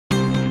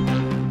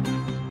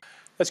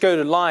Let's go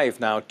to live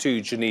now to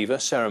Geneva.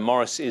 Sarah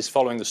Monice is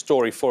following the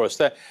story for us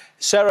there.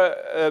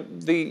 Sarah,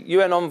 the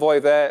UN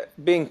envoy there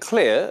being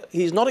clear,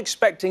 he's not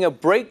expecting a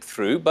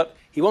breakthrough, but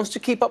he wants to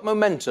keep up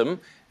momentum.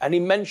 And he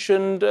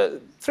mentioned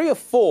 3 or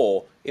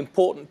 4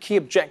 important key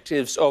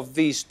objectives of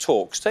these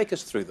talks. Take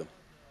us through them.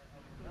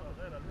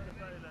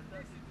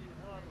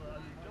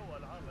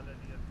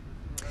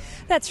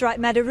 That's right,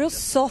 Matt. A real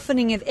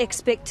softening of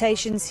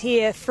expectations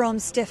here from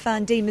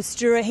Staffan de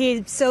Mistura. He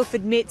himself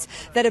admits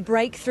that a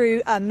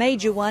breakthrough, a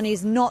major one,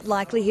 is not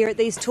likely here at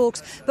these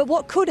talks. But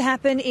what could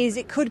happen is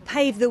it could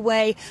pave the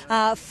way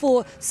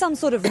for some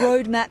sort of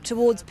roadmap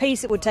towards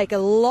peace. It would take a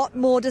lot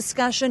more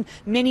discussion,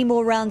 many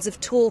more rounds of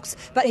talks.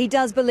 But he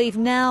does believe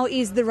now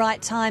is the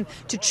right time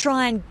to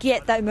try and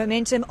get that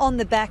momentum on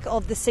the back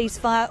of the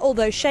ceasefire,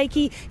 although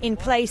shaky, in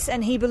place.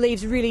 And he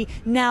believes really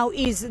now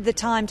is the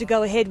time to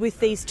go ahead with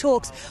these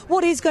talks.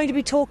 What is going to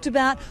be talked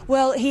about?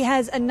 Well, he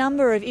has a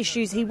number of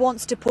issues he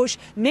wants to push.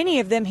 Many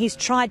of them he's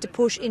tried to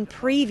push in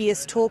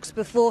previous talks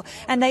before,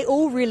 and they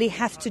all really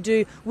have to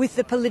do with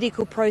the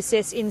political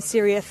process in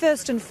Syria.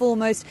 First and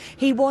foremost,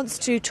 he wants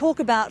to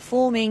talk about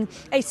forming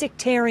a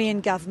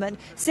sectarian government.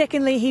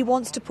 Secondly, he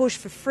wants to push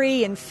for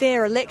free and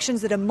fair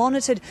elections that are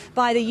monitored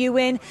by the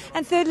UN.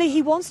 And thirdly,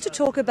 he wants to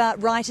talk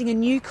about writing a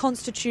new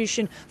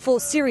constitution for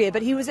Syria.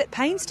 But he was at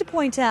pains to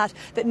point out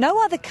that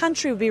no other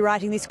country will be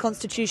writing this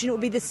constitution. It will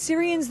be the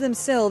Syrians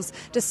themselves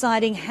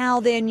deciding how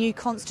their new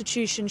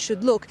constitution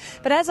should look.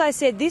 But as I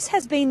said, this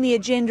has been the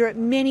agenda at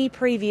many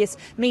previous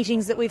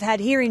meetings that we've had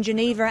here in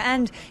Geneva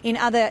and in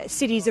other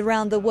cities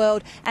around the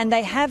world, and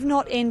they have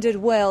not ended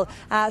well.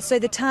 So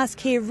the task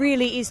here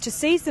really is to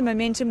seize the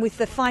momentum with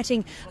the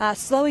fighting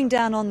slowing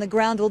down on the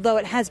ground, although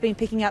it has been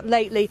picking up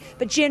lately.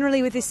 But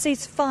generally with this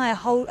ceasefire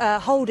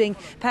holding,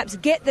 perhaps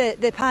get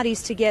the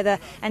parties together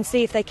and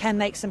see if they can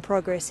make some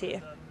progress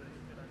here.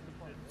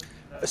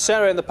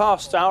 Sarah, in the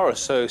past hour or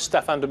so,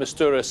 Staffan de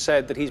Mistura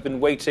said that he's been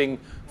waiting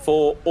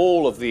for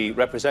all of the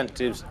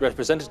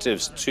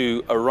representatives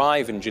to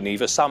arrive in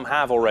Geneva. Some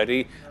have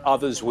already,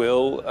 others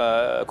will,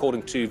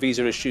 according to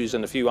visa issues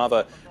and a few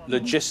other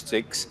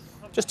logistics.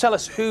 Just tell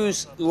us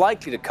who's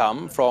likely to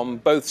come from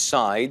both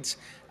sides,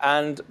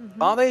 and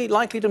are they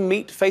likely to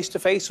meet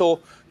face-to-face, or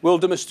will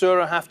de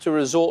Mistura have to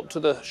resort to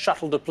the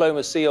shuttle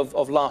diplomacy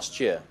of last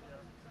year?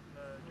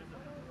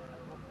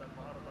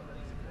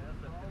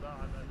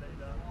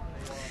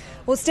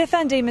 Well,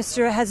 Staffan de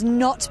Mistura has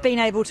not been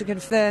able to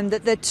confirm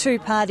that the two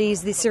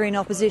parties, the Syrian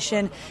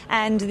opposition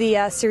and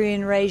the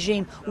Syrian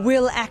regime,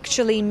 will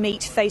actually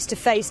meet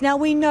face-to-face. Now,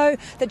 we know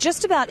that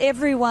just about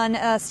everyone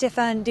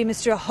Staffan de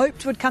Mistura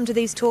hoped would come to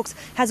these talks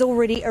has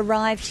already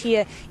arrived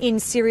here in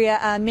Syria.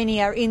 Many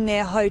are in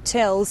their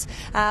hotels.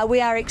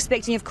 We are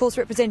expecting, of course,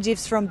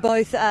 representatives from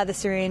both the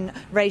Syrian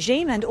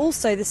regime and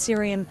also the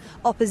Syrian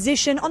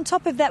opposition. On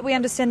top of that, we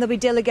understand there'll be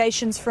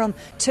delegations from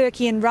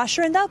Turkey and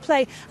Russia, and they'll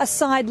play a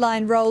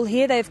sideline role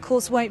here. They, of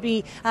course, won't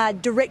be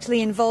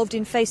directly involved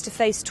in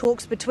face-to-face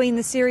talks between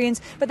the Syrians,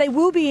 but they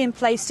will be in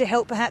place to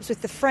help perhaps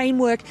with the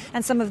framework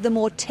and some of the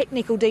more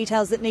technical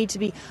details that need to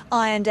be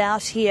ironed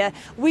out here.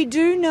 We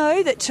do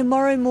know that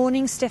tomorrow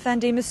morning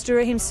Staffan de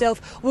Mistura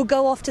himself will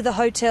go off to the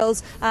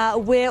hotels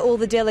where all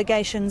the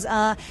delegations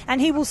are, and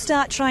he will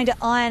start trying to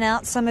iron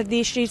out some of the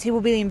issues. He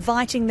will be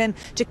inviting them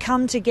to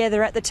come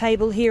together at the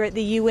table here at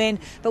the UN,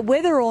 but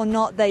whether or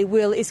not they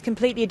will is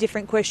completely a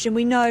different question.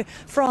 We know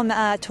from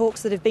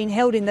talks that have been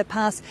held in the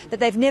past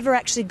that they've never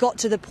actually got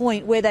to the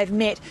point where they've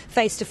met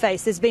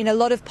face-to-face. There's been a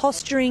lot of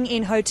posturing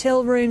in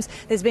hotel rooms,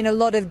 there's been a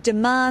lot of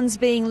demands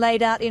being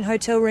laid out in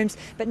hotel rooms,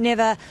 but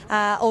never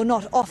or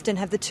not often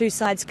have the two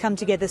sides come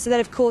together. So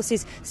that, of course,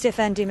 is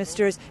Staffan de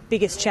Mistura's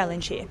biggest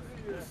challenge here.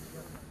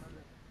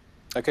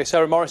 OK,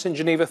 Sarah Monice in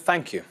Geneva,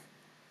 thank you.